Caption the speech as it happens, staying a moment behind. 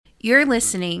You're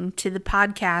listening to the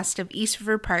podcast of East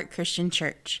River Park Christian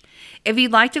Church. If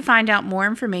you'd like to find out more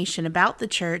information about the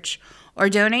church or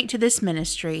donate to this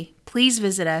ministry, please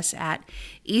visit us at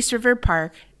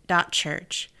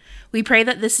eastriverpark.church. We pray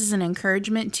that this is an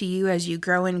encouragement to you as you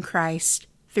grow in Christ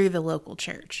through the local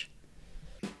church.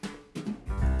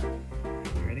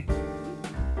 Ready?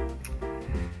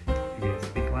 You guys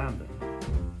speak loud then.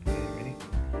 Okay, ready?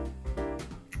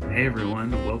 Hey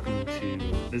everyone, welcome to,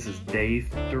 this is day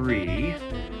 3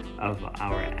 of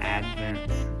our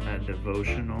Advent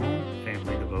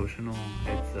family devotional.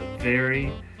 It's a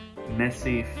very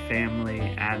messy family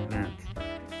Advent,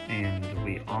 and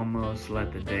we almost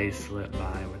let the day slip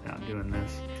by without doing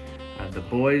this. The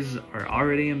boys are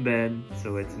already in bed,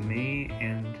 so it's me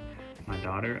and my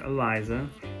daughter Eliza.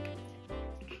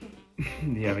 Do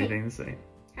you have anything to say?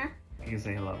 Huh? You can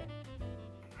say hello.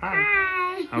 Hi.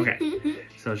 Okay,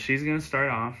 so she's going to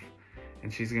start off,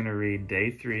 and she's going to read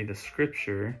day 3, the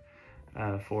scripture,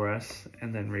 for us,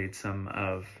 and then read some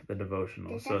of the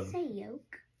devotional. Does that say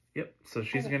yoke? Yep, so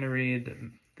she's going to read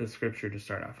the scripture to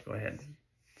start off. Go ahead.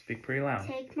 Speak pretty loud.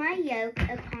 Take my yoke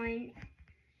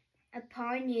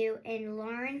upon you and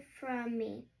learn from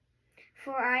me,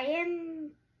 for I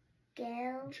am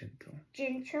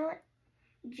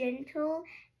gentle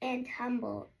and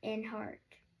humble in heart,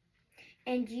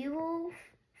 and you will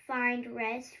find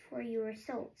rest for your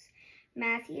souls.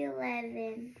 Matthew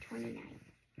 11:29.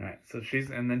 All right, so she's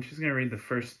going to read the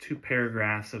first 2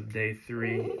 paragraphs of day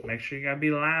 3. Make sure you got to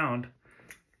be loud.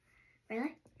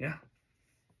 Really? Yeah.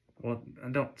 Well,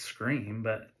 don't scream,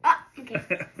 but... Oh, okay.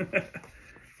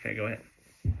 Okay, go ahead.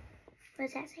 What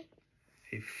does that say?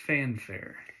 A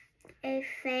fanfare. A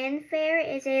fanfare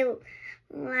is a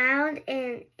loud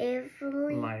and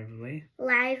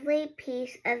lively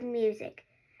piece of music,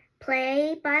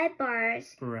 played by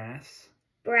brass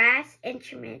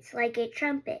instruments like a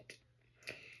trumpet.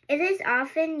 It is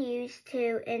often used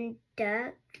to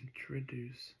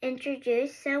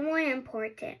introduce someone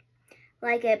important,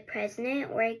 like a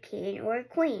president or a king or a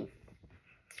queen.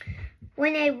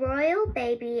 When a royal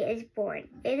baby is born,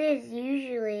 it is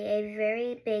usually a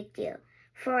very big deal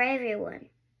for everyone.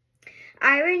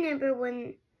 I remember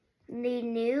when the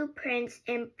new prince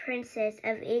and princess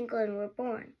of England were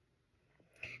born.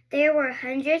 There were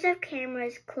hundreds of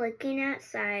cameras clicking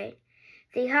outside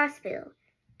the hospital,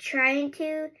 trying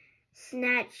to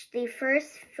snatch the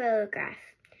first photograph.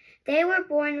 They were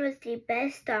born with the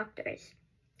best doctors.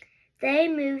 They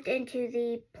moved into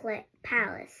the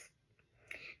palace.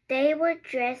 They were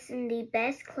dressed in the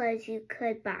best clothes you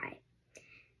could buy.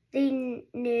 The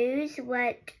news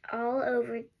went all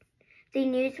over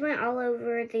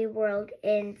the world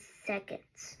in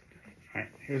seconds. All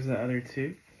right, here's the other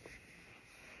 2.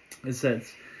 It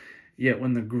says, "Yet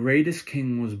when the greatest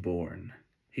king was born,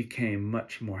 he came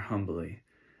much more humbly,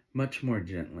 much more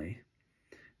gently.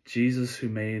 Jesus, who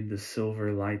made the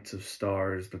silver lights of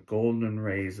stars, the golden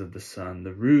rays of the sun,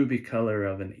 the ruby color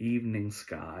of an evening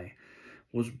sky,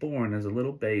 was born as a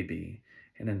little baby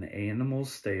in an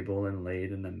animal's stable and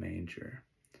laid in a manger.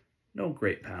 No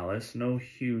great palace, no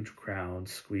huge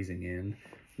crowds squeezing in,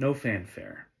 no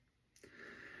fanfare.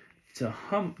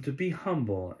 To be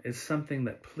humble is something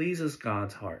that pleases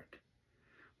God's heart.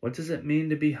 What does it mean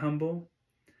to be humble?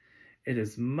 It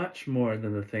is much more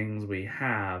than the things we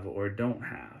have or don't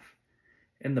have.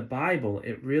 In the Bible,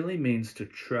 it really means to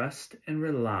trust and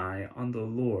rely on the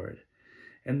Lord,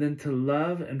 and then to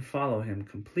love and follow him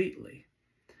completely.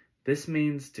 This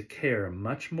means to care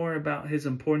much more about his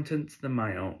importance than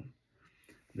my own.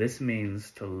 This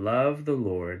means to love the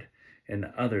Lord and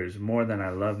others more than I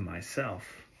love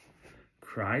myself.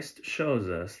 Christ shows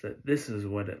us that this is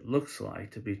what it looks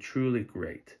like to be truly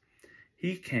great.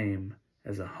 He came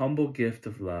as a humble gift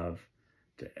of love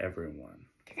to everyone."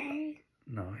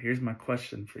 No, here's my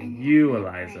question for you,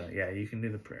 Eliza. Yeah, you can do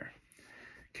the prayer.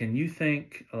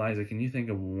 Eliza, can you think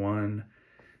of one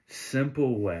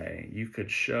simple way you could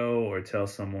show or tell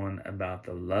someone about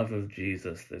the love of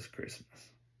Jesus this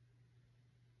Christmas?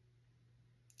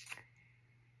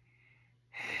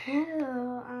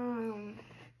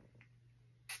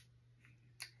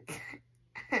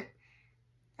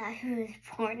 That he was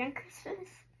born on Christmas?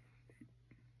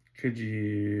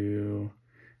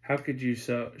 How could you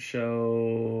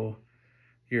show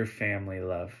your family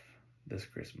love this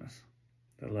Christmas?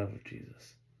 The love of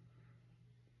Jesus.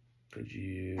 Could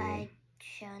you... By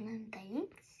showing them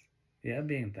thanks? Yeah,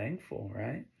 being thankful,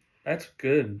 right? That's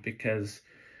good because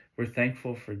we're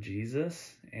thankful for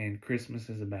Jesus, and Christmas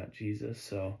is about Jesus.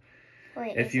 So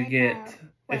if you get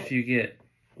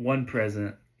one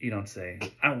present, you don't say,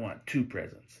 "I want 2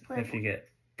 presents." If you get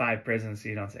 5 presents so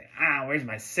you don't say, where's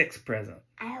my 6th present?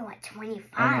 I want 25.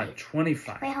 I want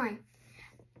 25. Wait, hold on.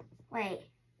 Wait.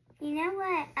 You know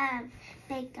what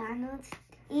McDonald's,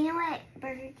 you know what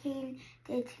Burger King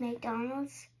did to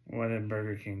McDonald's? What did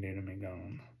Burger King do to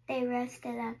McDonald's? They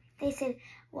roasted up. They said,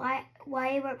 why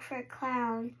work for a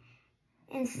clown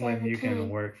instead When of a you king? can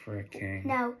work for a king.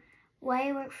 No,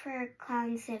 why work for a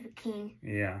clown instead of a king?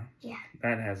 Yeah. Yeah.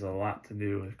 That has a lot to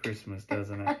do with Christmas,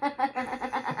 doesn't it?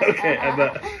 Okay, I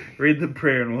bet. Read the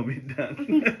prayer and we'll be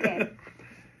done. Okay.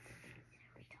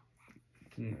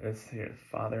 Let's hear it.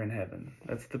 Father in heaven.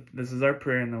 This is our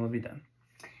prayer and then we'll be done.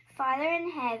 Father in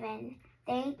heaven,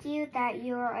 thank you that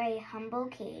you are a humble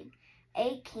king,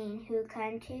 a king who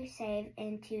come to save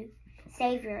and to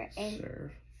savior and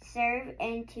serve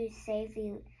and to save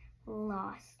the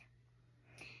lost.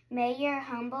 May your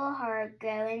humble heart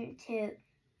grow in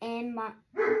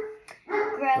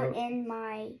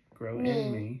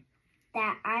me,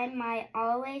 that I might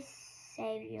always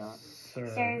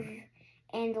serve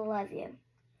and love you.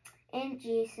 In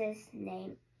Jesus'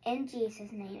 name.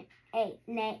 Jesus'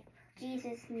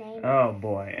 name. Oh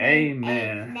boy,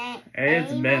 amen.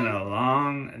 It's been a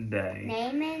long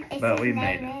day. But we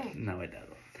made it. No, it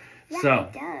doesn't. Yeah, So,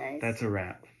 it does. that's a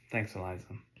wrap. Thanks, Eliza.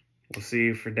 We'll see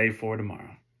you for day 4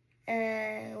 tomorrow.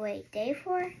 Wait, day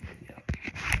 4? Yeah.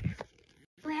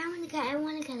 Wait, I want to cut it.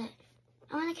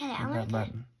 Hit that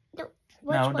button. Which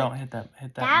one? Don't hit that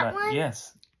That button. one?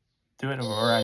 Yes. Do it right.